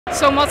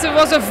So Mats, it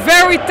was a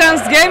very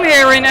tense game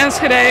here in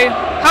Enschede.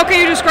 How can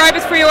you describe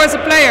it for you as a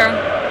player?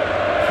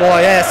 Well,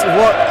 yes,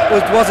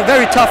 it was a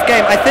very tough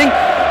game. I think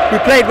we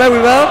played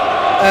very well,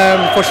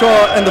 for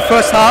sure in the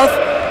first half.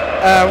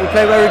 We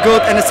played very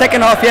good, and the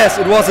second half, yes,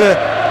 it was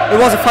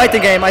a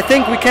fighting game. I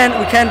think we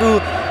can do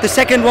the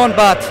second one,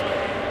 but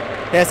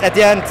yes, at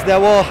the end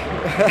there were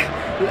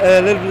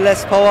a little bit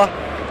less power.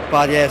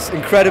 But yes,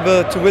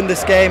 incredible to win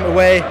this game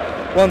away,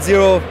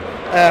 1-0,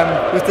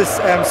 with this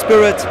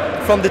spirit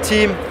from the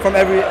team, from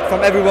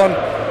everyone.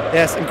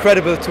 Yes,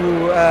 incredible to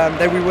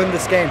that we win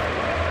this game.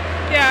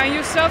 Yeah, and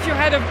yourself, you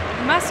had a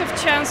massive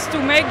chance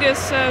to make this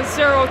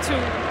 0-2.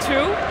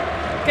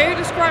 Can you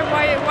describe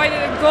why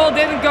the goal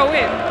didn't go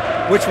in?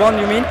 Which one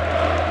you mean?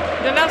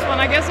 The last one,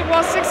 I guess it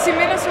was 60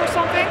 minutes or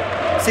something?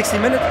 60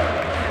 minutes?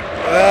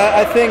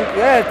 I think,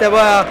 yeah, there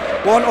were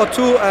one or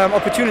two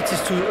opportunities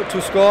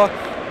to score.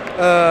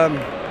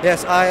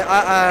 Yes,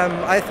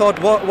 I thought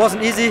it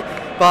wasn't easy,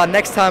 but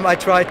next time I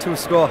tried to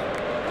score.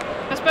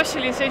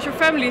 Especially since your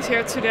family is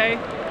here today.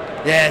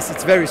 Yes,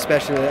 it's very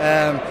special.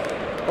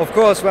 Of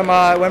course, when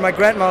my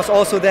grandma is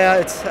also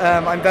there,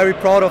 I'm very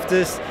proud of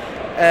this.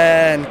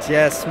 And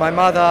yes, my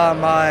mother,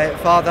 my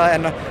father,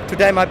 and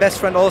today my best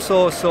friend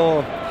also.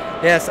 So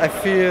yes, I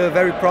feel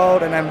very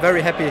proud, and I'm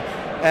very happy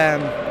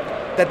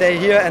that they're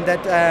here and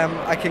that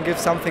I can give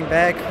something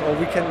back, or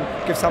we can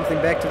give something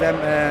back to them,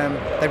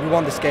 that we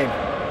won this game.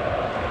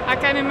 I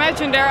can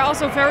imagine they're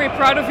also very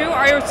proud of you.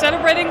 Are you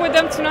celebrating with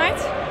them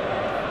tonight?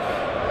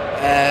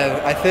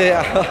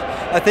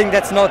 I think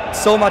that's not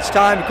so much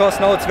time, because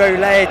now it's very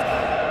late.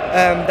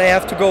 They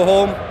have to go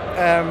home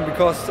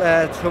because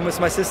home is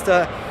my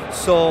sister.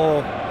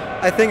 So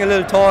I think a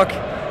little talk,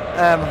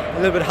 a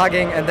little bit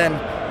hugging, and then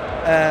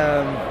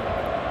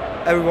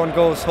everyone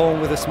goes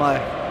home with a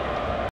smile.